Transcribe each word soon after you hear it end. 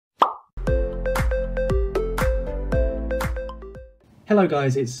Hello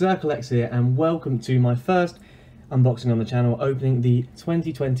guys, it's ZerCollects here and welcome to my first unboxing on the channel, opening the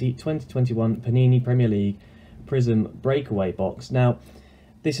 2020-2021 Panini Premier League Prizm Breakaway box. Now,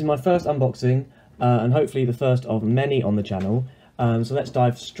 this is my first unboxing and hopefully the first of many on the channel. So let's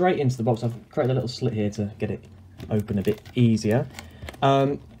dive straight into the box. I've created a little slit here to get it open a bit easier.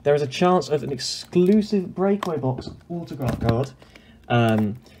 There is a chance of an exclusive Breakaway box autograph card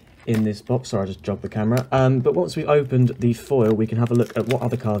in this box. Sorry, I just jogged the camera. But once we've opened the foil, we can have a look at what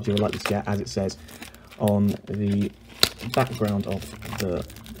other cards you would like to get, as it says on the background of the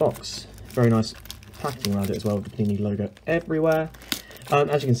box. Very nice packaging around it as well, with the Panini logo everywhere.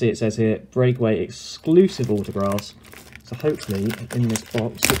 As you can see, it says here, Breakaway exclusive autographs. So hopefully in this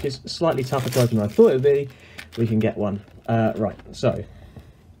box, which is slightly tougher to open than I thought it would be, we can get one. Right, so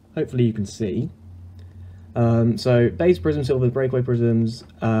hopefully you can see. So base prism, silver, breakaway prisms,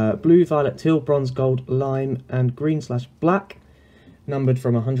 blue, violet, teal, bronze, gold, lime, and green/black. Numbered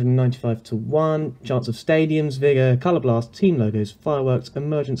from 195 to 1. Chance of stadiums, vigor, colour blast, team logos, fireworks,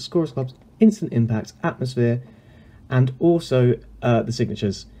 emergence, scorers clubs, instant impact, atmosphere, and also the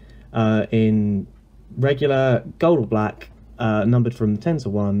signatures in regular, gold or black, numbered from 10 to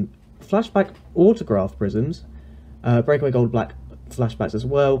 1. Flashback autograph prisms, breakaway gold, black flashbacks as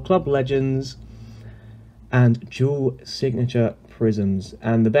well, club legends, and dual signature prisms.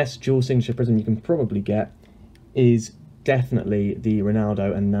 And the best dual signature prism you can probably get is definitely the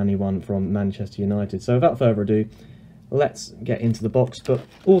Ronaldo and Nani one from Manchester United. So without further ado, let's get into the box. But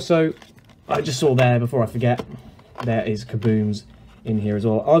also, I just saw there, before I forget, there is kabooms in here as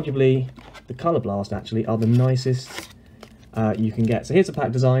well. Arguably, the Colour Blast actually are the nicest you can get. So here's a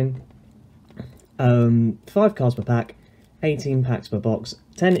pack design. 5 cards per pack, 18 packs per box,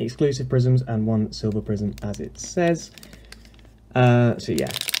 10 exclusive prisms and 1 silver prism, as it says. So yeah,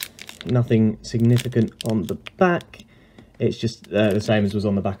 nothing significant on the back. It's just the same as was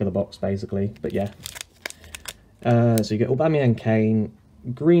on the back of the box, basically. But yeah. So you get Aubameyang, Kane,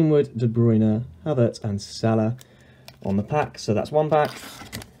 Greenwood, De Bruyne, Havertz and Salah on the pack. So that's 1 pack,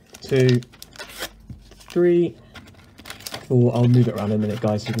 2, 3, 4. I'll move it around in a minute,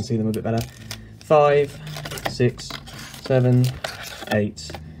 guys, so you can see them a bit better. 5, 6, 7, 8.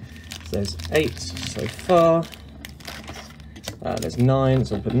 So there's 8 so far. There's 9,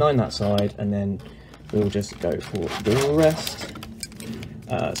 so we'll put 9 that side, and then we'll just go for the rest.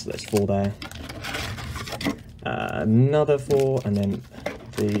 So there's 4 there. Another 4, and then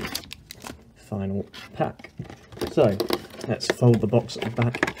the final pack. So let's fold the box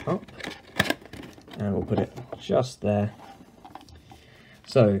back up, and we'll put it just there.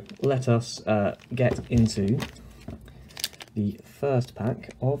 So let us get into the first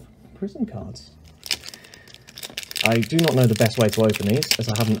pack of Prizm cards. I do not know the best way to open these, as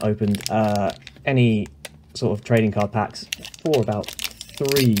I haven't opened any sort of trading card packs for about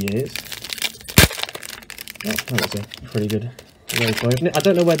 3 years. Oh, that was a pretty good way to open it. I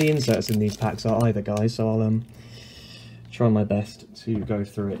don't know where the inserts in these packs are either, guys, so I'll try my best to go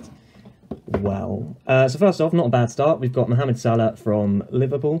through it well. So first off, not a bad start. We've got Mohamed Salah from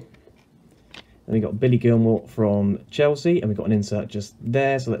Liverpool. Then we've got Billy Gilmour from Chelsea, and we've got an insert just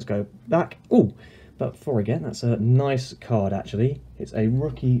there, so let's go back. Oh, but before again, that's a nice card, actually. It's a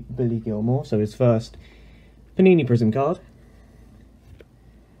rookie Billy Gilmour, so his first Panini Prizm card.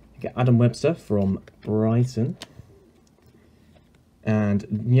 You get Adam Webster from Brighton, and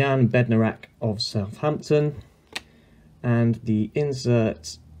Jan Bednarak of Southampton, and the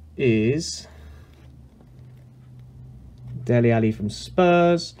insert is Dele Alli from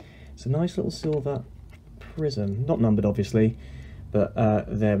Spurs. It's a nice little silver prism, not numbered obviously, but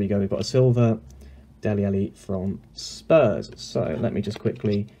there we go. We've got a silver Dele Alli from Spurs. So let me just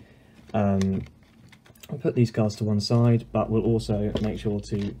quickly put these cards to one side, but we'll also make sure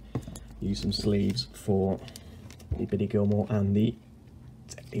to use some sleeves for the Billy Gilmour and the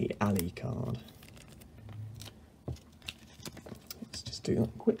Dele Alli card. Let's just do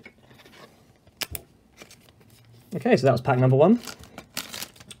that quick. Okay, so that was pack number 1.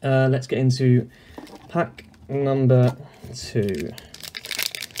 Let's get into pack number 2.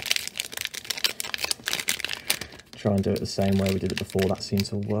 Try and do it the same way we did it before. That seemed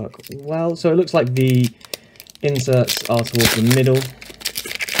to work well. So it looks like the inserts are towards the middle.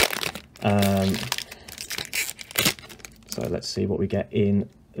 So let's see what we get in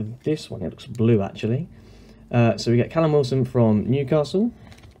this one. It looks blue, actually. So we get Callum Wilson from Newcastle.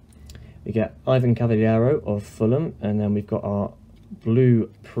 We get Ivan Cavallero of Fulham, and then we've got our blue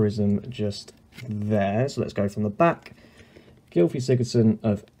prism just there. So let's go from the back. Gylfi Sigurdsson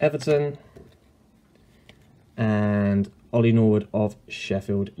of Everton, and Ollie Norwood of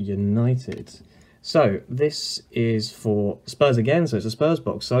Sheffield United. So this is for Spurs again, so it's a Spurs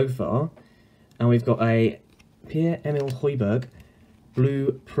box so far. And we've got a Pierre-Emile Højbjerg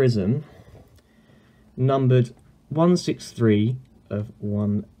blue prism, numbered 163 of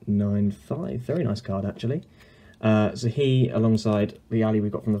 195. Very nice card, actually. So he, alongside the alley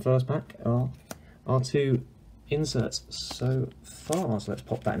we've got from the first pack, are our two inserts so far. So let's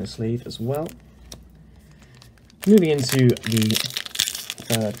pop that in a sleeve as well. Moving into the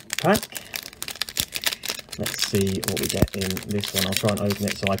third pack. Let's see what we get in this one. I'll try and open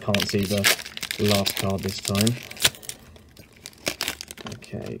it so I can't see the last card this time.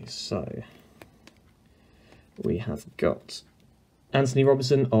 Okay, so we have got Anthony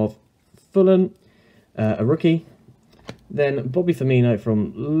Robinson of Fulham, a rookie. Then Bobby Firmino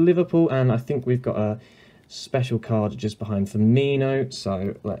from Liverpool, and I think we've got a special card just behind Firmino.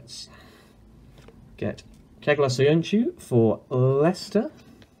 So let's get Kegla Soyuncu for Leicester.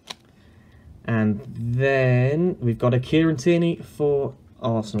 And then we've got a Kieran Tierney for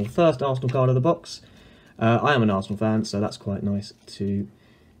Arsenal. First Arsenal card of the box. I am an Arsenal fan, so that's quite nice to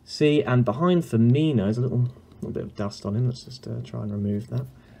see. And behind Firmino, there's a little bit of dust on him. Let's just try and remove that.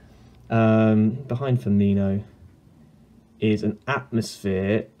 Behind Firmino is an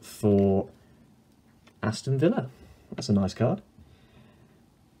atmosphere for Aston Villa. That's a nice card.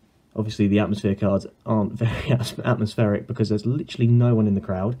 Obviously, the atmosphere cards aren't very atmospheric because there's literally no one in the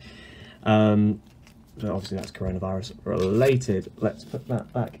crowd. So obviously that's coronavirus related. Let's put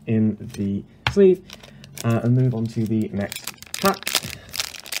that back in the sleeve and move on to the next pack.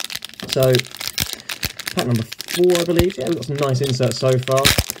 So pack number 4, I believe. Yeah, we've got some nice inserts so far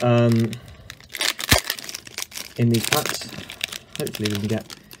in these packs. Hopefully we can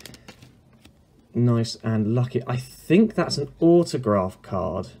get nice and lucky. I think that's an autograph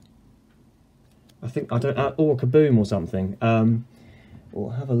card. I think, I don't, or kaboom or something.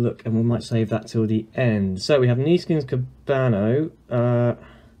 We'll have a look and we might save that till the end. So we have Neeskens Cabano.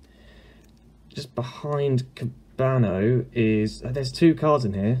 Just behind Cabano is, there's 2 cards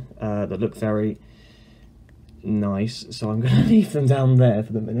in here that look very nice. So I'm going to leave them down there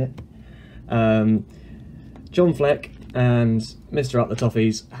for the minute. John Fleck and Mr. Up the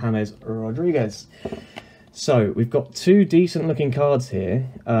Toffees, James Rodriguez. So we've got 2 decent looking cards here.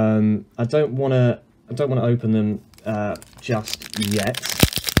 I don't want to open them just yet,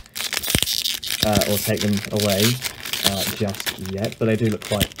 or take them away just yet, but they do look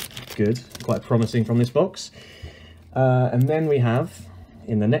quite good, quite promising from this box. And then we have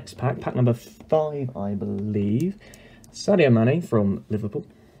in the next pack, pack number 5, I believe, Sadio Mane from Liverpool,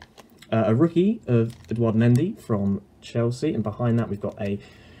 a rookie of Edouard Mendy from Chelsea, and behind that we've got a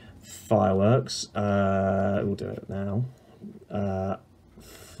fireworks. We'll do it now.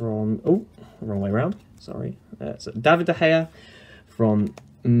 From wrong way around. Sorry. So David De Gea from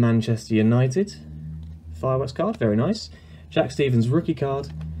Manchester United. Fireworks card, very nice. Jack Stevens rookie card,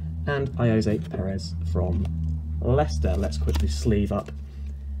 and Jose Perez from Leicester. Let's quickly sleeve up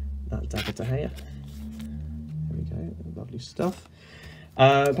that David De Gea. There we go, lovely stuff.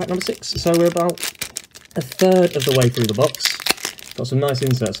 Pack number 6. So we're about a third of the way through the box. Got some nice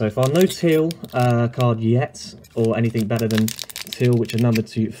inserts so far. No teal card yet, or anything better than teal, which are numbered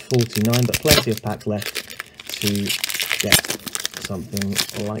to 49, but plenty of packs left to get something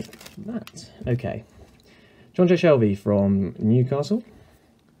like that. Okay. Jonjo Shelvey from Newcastle.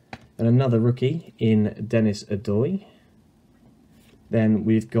 And another rookie in Dennis Adoy. Then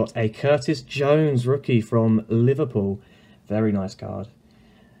we've got a Curtis Jones rookie from Liverpool. Very nice card.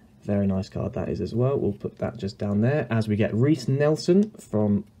 Very nice card that is as well. We'll put that just down there as we get Reece Nelson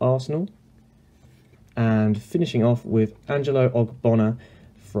from Arsenal. And finishing off with Angelo Ogbonna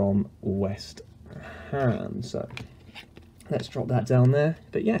from West Ham. So let's drop that down there.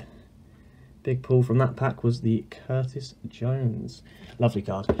 But yeah, big pull from that pack was the Curtis Jones. Lovely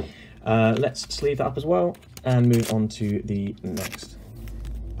card. Let's sleeve that up as well and move on to the next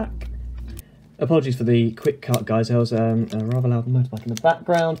pack. Apologies for the quick cut, guys. There was a rather loud motorbike in the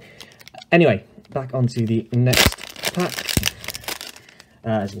background. Anyway, back onto the next pack.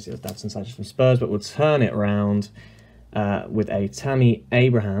 As you can see, it's Davinson Sanchez from Spurs, but we'll turn it around with a Tammy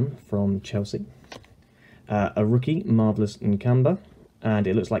Abraham from Chelsea. A rookie, Marvellous Nkamba. And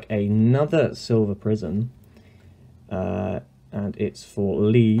it looks like another silver prism. And it's for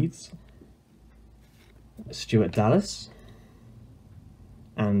Leeds. Stuart Dallas.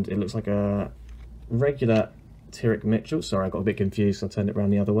 And it looks like a regular Tyrick Mitchell. Sorry, I got a bit confused, so I turned it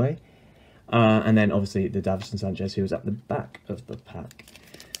around the other way. And then obviously the Davinson Sanchez, who was at the back of the pack.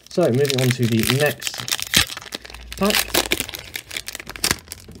 So moving on to the next pack,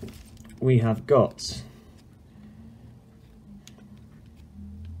 we have got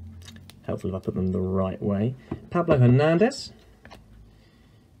Helpful if I put them the right way. Pablo Hernandez.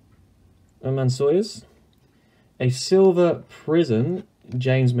 Oman Sawyers. A silver Prizm,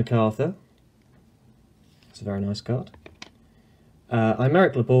 James MacArthur. It's a very nice card.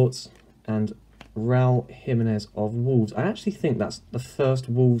 Aymeric Laporte and Raul Jimenez of Wolves. I actually think that's the first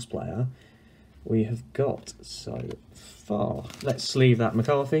Wolves player we have got so far. Let's sleeve that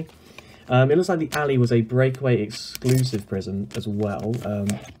McCarthy. It looks like the alley was a Breakaway exclusive Prizm as well.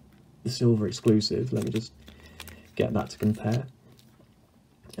 The silver exclusive. Let me just get that to compare.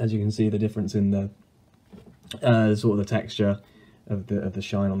 As you can see, the difference in the sort of the texture of the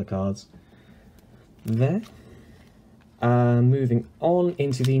shine on the cards there. Moving on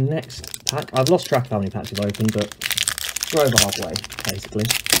into the next pack. I've lost track of how many packs we've opened, but we're over halfway, basically.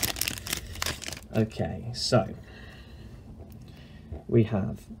 Okay, so we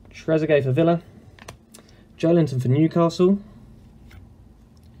have Trezeguet for Villa, Joelinton for Newcastle,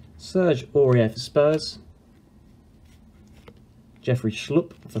 Serge Aurier for Spurs, Jeffrey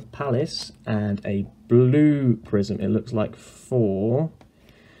Schlupp for Palace, and a blue Prizm, it looks like for,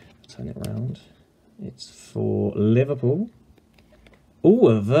 turn it around, it's for Liverpool. Oh,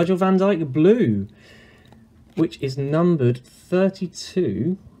 a Virgil van Dijk blue, which is numbered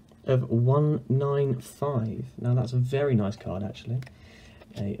 32 of 195. Now that's a very nice card actually.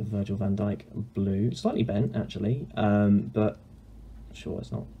 A Virgil van Dijk blue, slightly bent actually, but sure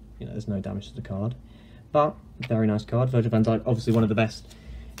it's not, you know, there's no damage to the card. But very nice card. Virgil van Dijk, obviously one of the best,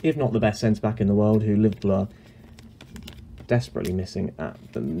 if not the best centre back in the world, who Liverpool are desperately missing at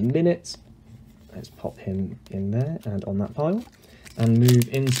the minute. Let's pop him in there and on that pile, and move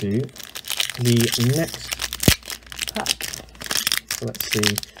into the next pack. So let's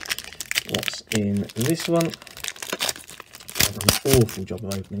see what's in this one. I've done an awful job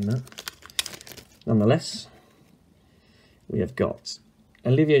of opening that. Nonetheless, we have got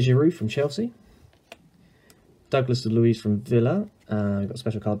Olivier Giroud from Chelsea, Douglas Luiz from Villa. We've got a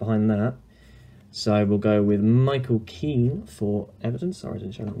special card behind that. So we'll go with Michael Keane for Everton. Sorry, I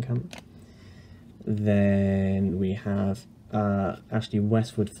didn't show that on camera. Then we have Ashley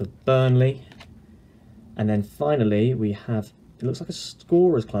Westwood for Burnley. And then finally we have, it looks like a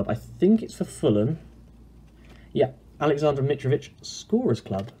Scorers Club. I think it's for Fulham. Yeah, Alexander Mitrovic Scorers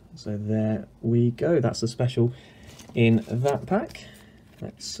Club. So there we go. That's the special in that pack.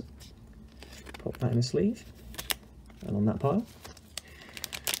 Let's pop that in a sleeve and on that pile.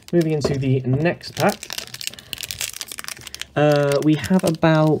 Moving into the next pack. We have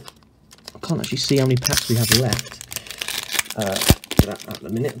about, I can't actually see how many packs we have left at the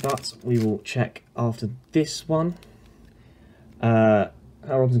minute, but we will check after this one.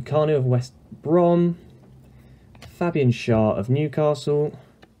 Robinson Kanu of West Brom, Fabian Schär of Newcastle,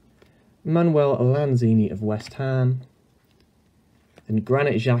 Manuel Lanzini of West Ham, and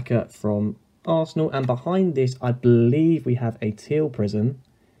Granit Xhaka from Arsenal. And behind this, I believe we have a teal Prizm.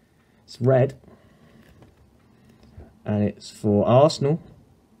 It's red, and it's for Arsenal.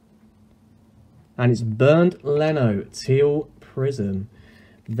 And it's Bernd Leno, teal Prizm.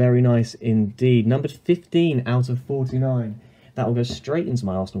 Very nice indeed. Numbered 15 out of 49. That will go straight into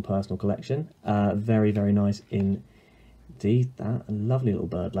my Arsenal personal collection. Very, very nice indeed. That lovely little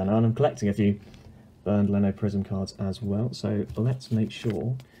Bernd Leno. And I'm collecting a few Bernd Leno Prizm cards as well. So let's make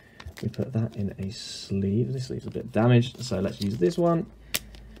sure we put that in a sleeve. This sleeve's a bit damaged, so let's use this one.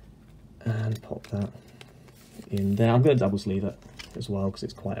 And pop that in there. I'm going to double sleeve it as well because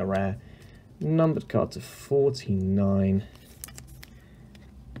it's quite a rare numbered card to 49.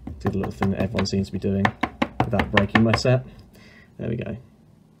 Did a little thing that everyone seems to be doing without breaking my set. There we go.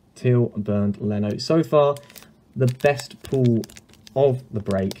 Teal Bernd Leno. So far, the best pull of the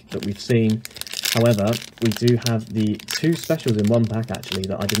break that we've seen. However, we do have the two specials in one pack actually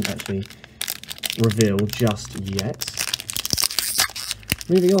that I didn't actually reveal just yet.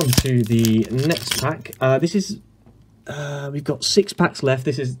 Moving on to the next pack. This is, we've got 6 packs left.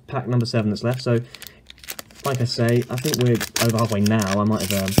 This is pack number 7 that's left. So, like I say, I think we're over halfway now. I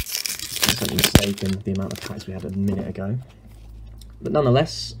might have certainly mistaken the amount of packs we had a minute ago. But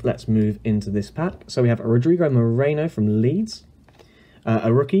nonetheless, let's move into this pack. So we have a Rodrigo Moreno from Leeds,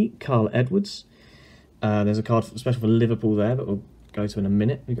 a rookie, Carl Edwards. There's a card special for Liverpool there, but we'll go to in a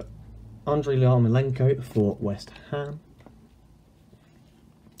minute. We've got Andriy Yarmolenko for West Ham,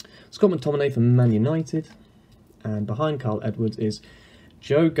 Scott McTominay for Man United, and behind Carl Edwards is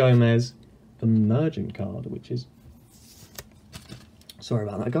Joe Gomez Emergent card, which is, sorry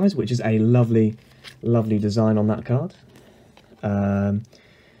about that guys, which is a lovely, lovely design on that card.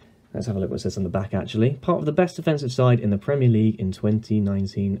 Let's have a look what it says on the back actually. Part of the best defensive side in the Premier League in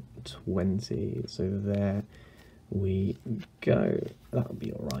 2019-20. So there we go. That'll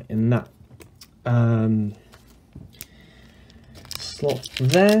be alright in that slot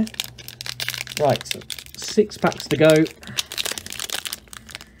there. Right, so 6 packs to go.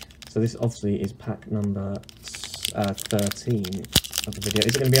 So this obviously is pack number 13 of the video.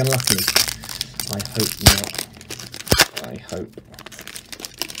 Is it going to be unlucky? I hope not. I hope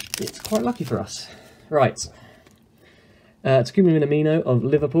it's quite lucky for us. Right. Takumi Minamino of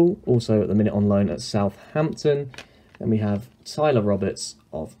Liverpool, also at the minute on loan at Southampton. Then we have Tyler Roberts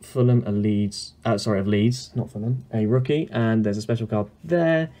of Fulham, of Leeds, not Fulham, a rookie. And there's a special card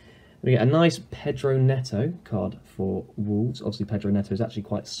there. We get a nice Pedro Neto card for Wolves. Obviously, Pedro Neto is actually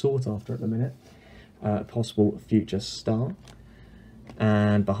quite sought after at the minute. Possible future star.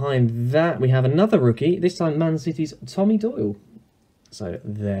 And behind that, we have another rookie, this time Man City's Tommy Doyle. So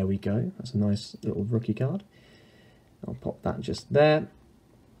there we go. That's a nice little rookie card. I'll pop that just there.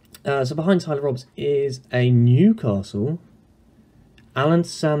 So behind Tyler Roberts is a Newcastle Alan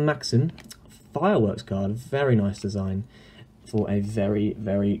Saint-Maximin fireworks card. Very nice design for a very,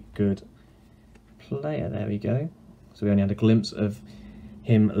 very good player. There we go. So we only had a glimpse of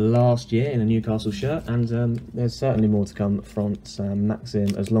him last year in a Newcastle shirt, and there's certainly more to come from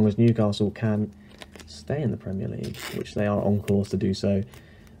Saint-Maximin as long as Newcastle can stay in the Premier League, which they are on course to do so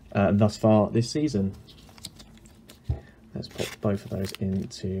thus far this season. Let's pop both of those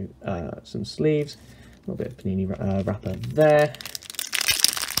into some sleeves. A little bit of Panini wrapper there.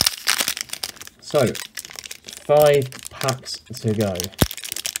 So, 5 packs to go.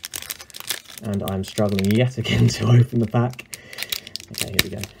 And I'm struggling yet again to open the pack. Okay, here we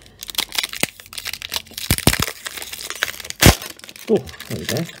go. Oh, there we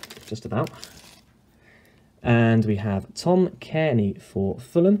go. Just about. And we have Tom Cairney for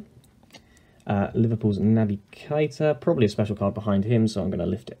Fulham. Liverpool's Naby Keita, probably a special card behind him, so I'm going to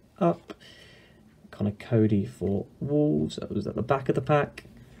lift it up. Connor Cody for Wolves, that was at the back of the pack.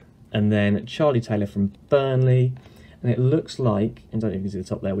 And then Charlie Taylor from Burnley. And it looks like, and don't know if you can see the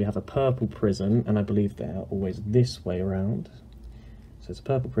top there, we have a purple prism, and I believe they are always this way around. So it's a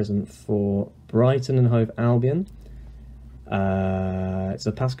purple prism for Brighton and Hove Albion. It's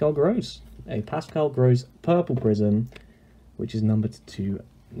a Pascal Gross. A Pascal Gross purple prism, which is numbered to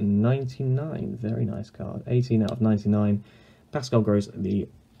 99. Very nice card. 18 out of 99. Pascal Gross, the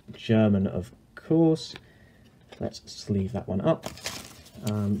German, of course. Let's sleeve that one up.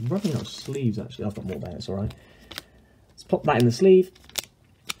 Running out of sleeves, actually. I've got more there, it's alright. Let's pop that in the sleeve.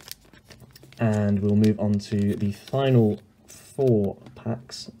 And we'll move on to the final 4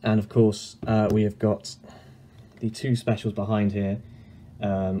 packs. And of course, we have got the 2 specials behind here.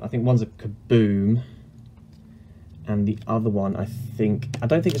 I think one's a Kaboom. And the other one, I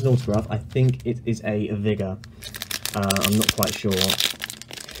don't think it's an autograph, I think it is a Vigor. I'm not quite sure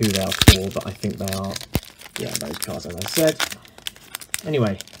who they are for, but I think they are, yeah, those cards as I said.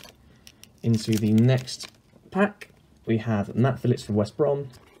 Anyway, into the next pack, we have Matt Phillips for West Brom,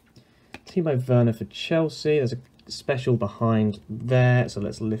 Timo Werner for Chelsea, there's a special behind there, so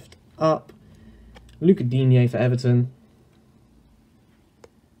let's lift up, Luca Digne for Everton,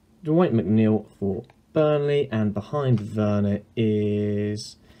 Dwight McNeil for Burnley, and behind Werner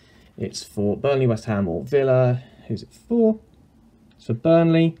it's for Burnley, West Ham or Villa. Who's it for? It's for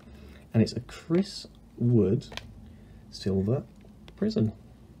Burnley, and it's a Chris Wood silver prism.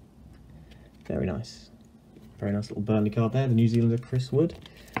 Very nice. Very nice little Burnley card there, the New Zealander Chris Wood.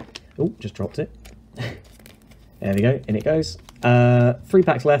 Oh, just dropped it. There we go, in it goes. 3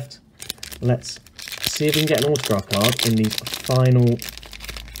 packs left. Let's see if we can get an autograph card in these final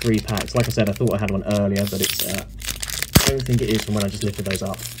 3 packs. Like I said, I thought I had one earlier, but it's I don't think it is from when I just lifted those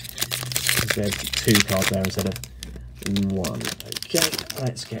up. There's 2 cards there instead of 1. Okay,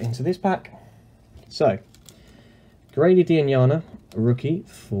 let's get into this pack. So, Grady Dianyana, rookie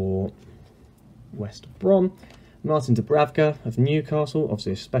for West Brom. Martin Dubravka of Newcastle,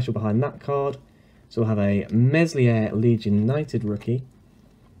 obviously a special behind that card. So we'll have a Meslier Leeds United rookie.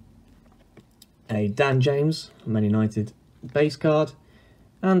 A Dan James, Man United base card.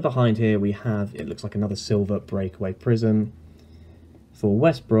 And behind here we have, it looks like another silver breakaway prism. For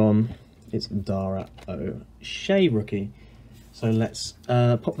West Brom, it's Dara O'Shea rookie. So let's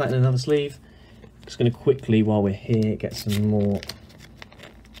pop that in another sleeve. Just going to quickly, while we're here, get some more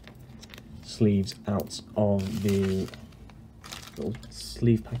sleeves out of the little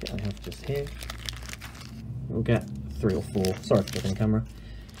sleeve packet I have just here. We'll get 3 or 4. Sorry for getting the camera.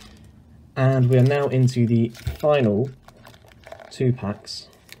 And we are now into the final 2 packs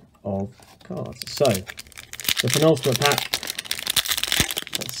of cards. So, the penultimate pack,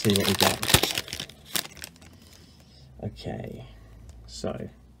 let's see what we got. Okay, so,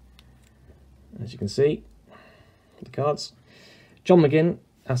 as you can see, the cards. John McGinn,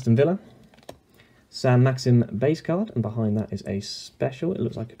 Aston Villa. Sam Maxim base card, and behind that is a special. It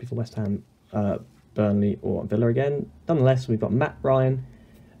looks like it could be for West Ham, Burnley or Villa again. Nonetheless, we've got Matt Ryan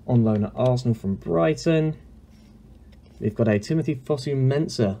on loan at Arsenal from Brighton. We've got a Timothy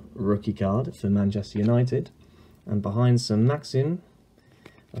Fosu-Mensah rookie card for Manchester United. And behind Sam Maxim,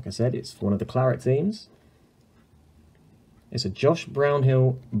 like I said, it's for one of the Claret teams. It's a Josh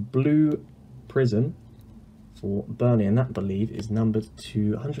Brownhill blue Prizm for Burnley, and that, I believe, is numbered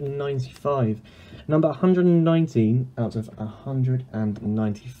to 195. Number 119 out of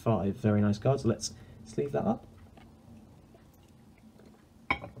 195. Very nice card, so let's sleeve that up.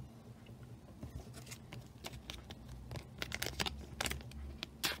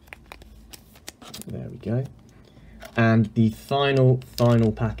 There we go. And the final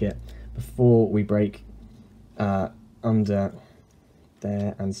packet before we break under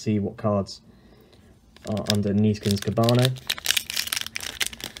there and see what cards are under Neeskens Cabano.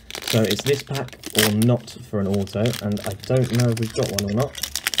 So it's this pack or not for an auto, and I don't know if we've got one or not.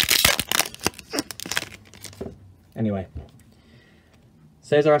 Anyway,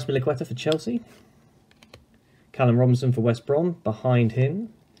 Cesar Azpilicueta for Chelsea, Callum Robinson for West Brom. Behind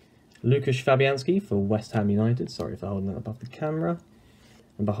him, Lukasz Fabianski for West Ham United. Sorry if I'm holding that above the camera.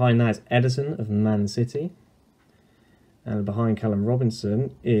 And behind that is Ederson of Man City. And behind Callum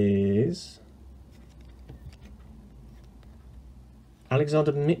Robinson is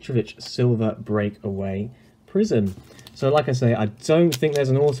Alexander Mitrovic Silver Breakaway Prizm. So like I say, I don't think there's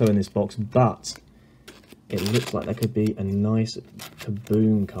an auto in this box, but it looks like there could be a nice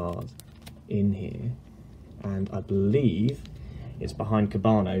kaboom card in here. And I believe it's behind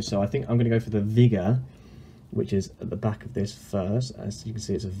Cabano, so I think I'm going to go for the Vigor, which is at the back of this first. As you can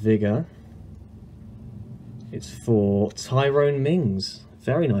see, it's a Vigor. It's for Tyrone Mings.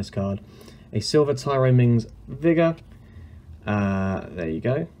 Very nice card. A silver Tyrone Mings Vigor. There you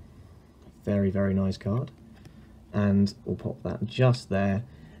go. Very, very nice card. And we'll pop that just there.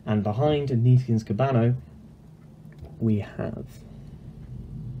 And behind Neeskens Cabano, we have...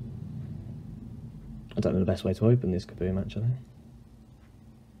 I don't know the best way to open this kaboom, actually.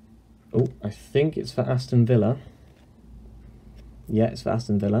 Oh, I think it's for Aston Villa. Yeah, it's for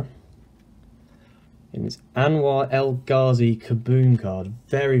Aston Villa. And it's Anwar El Ghazi kaboom card.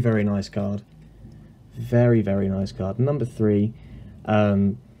 Very, very nice card. Very, very nice card. Number 3.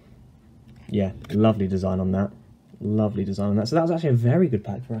 Yeah, lovely design on that. Lovely design on that. So that was actually a very good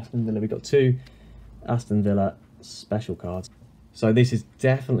pack for Aston Villa. We got 2 Aston Villa special cards. So this is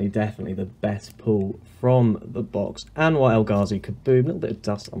definitely the best pull from the box. Anwar El Ghazi kaboom. A little bit of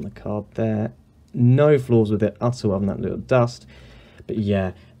dust on the card there. No flaws with it at all, other than that little dust. But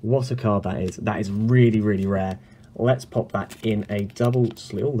yeah, what a card that is. That is really, really rare. Let's pop that in a double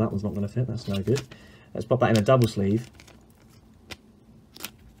sleeve. Oh, that one's not going to fit. That's no good. Let's pop that in a double sleeve.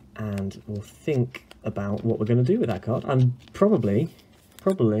 And we'll think about what we're going to do with that card. And probably,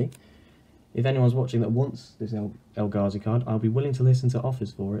 if anyone's watching that wants this El Ghazi card, I'll be willing to listen to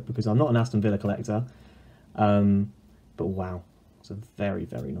offers for it, because I'm not an Aston Villa collector. But wow, it's a very,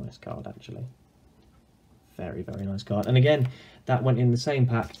 very nice card, actually. Very, very nice card. And again, that went in the same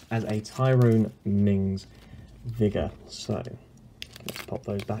pack as a Tyrone Mings Vigor. So let's pop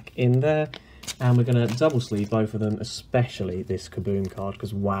those back in there. And we're going to double sleeve both of them, especially this kaboom card,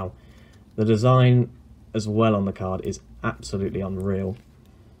 because wow, the design as well on the card is absolutely unreal.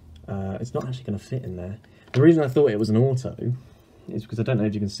 It's not actually going to fit in there. The reason I thought it was an auto is because I don't know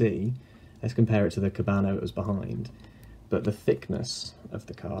if you can see. Let's compare it to the Cabano it was behind. But the thickness of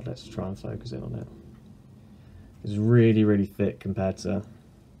the card, let's try and focus in on it, is really, really thick compared to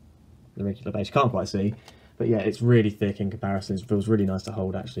the regular base. You can't quite see, but yeah, it's really thick in comparison. It feels really nice to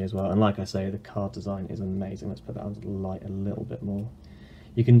hold actually as well. And like I say, the card design is amazing. Let's put that under the light a little bit more.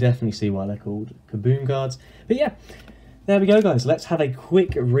 You can definitely see why they're called kaboom cards. But yeah, there we go, guys. Let's have a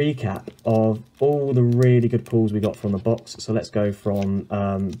quick recap of all the really good pulls we got from the box. So let's go from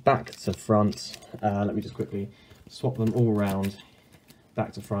back to front. Let me just quickly swap them all around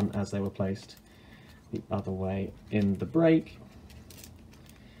back to front as they were placed the other way in the break.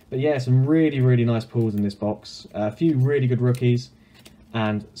 But yeah, some really, really nice pulls in this box. A few really good rookies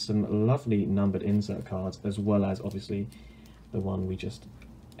and some lovely numbered insert cards, as well as obviously the one we just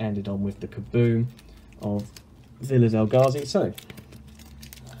ended on with, the kaboom of Villa's El Ghazi. So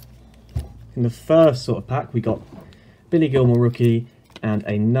in the first sort of pack, we got Billy Gilmore rookie and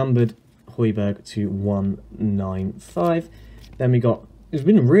a numbered Højbjerg to 195. Then we got, it's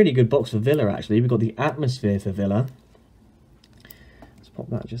been a really good box for Villa actually. We got the Atmosphere for Villa. Let's pop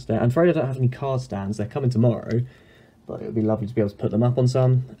that just there. I'm afraid I don't have any card stands. They're coming tomorrow, but it would be lovely to be able to put them up on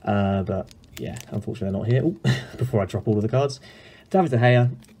some. But yeah, unfortunately they're not here. Ooh, before I drop all of the cards. David De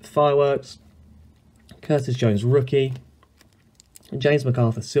Gea, Fireworks, Curtis Jones rookie, James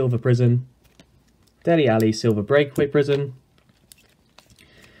MacArthur silver prism, Dele Alli silver breakaway prism,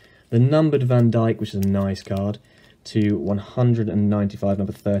 the numbered Van Dijk, which is a nice card, to 195,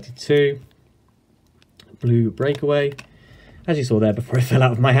 number 32, blue breakaway, as you saw there before it fell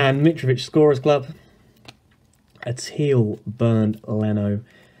out of my hand, Mitrovic Scorers Club, a teal Bernd Leno,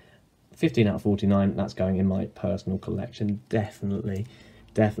 15 out of 49, that's going in my personal collection, definitely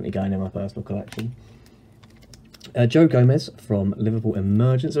going in my personal collection. Joe Gomez from Liverpool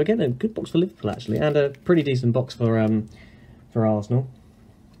Emergence, so again a good box for Liverpool actually, and a pretty decent box for Arsenal.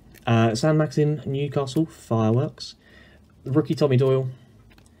 Saint-Maximin Newcastle Fireworks, rookie Tommy Doyle,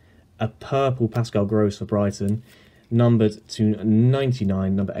 a purple Pascal Gross for Brighton, numbered to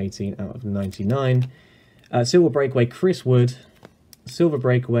 99, number 18 out of 99. Silver breakaway Chris Wood, silver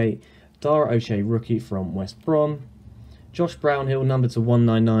breakaway Dara O'Shea rookie from West Brom, Josh Brownhill numbered to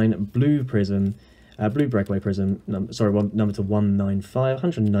 199, blue prism, blue breakaway prism, number to 195,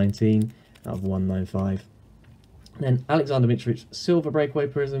 119 out of 195. Then Alexander Mitrovic silver breakaway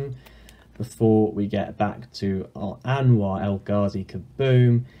prism, before we get back to our Anwar El Ghazi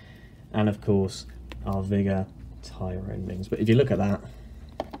kaboom, and of course our Vigor Tyrone Mings. But if you look at that,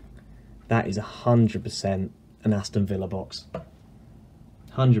 that is 100% an Aston Villa box.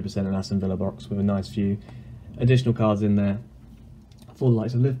 100% an Aston Villa box with a nice few additional cards in there for the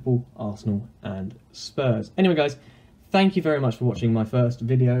likes of Liverpool, Arsenal and Spurs. Anyway guys, thank you very much for watching my first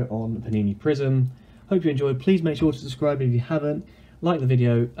video on Panini Prizm. Hope you enjoyed. Please make sure to subscribe if you haven't, like the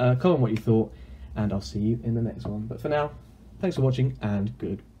video, comment what you thought, and I'll see you in the next one. But for now, thanks for watching and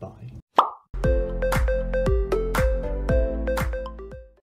goodbye.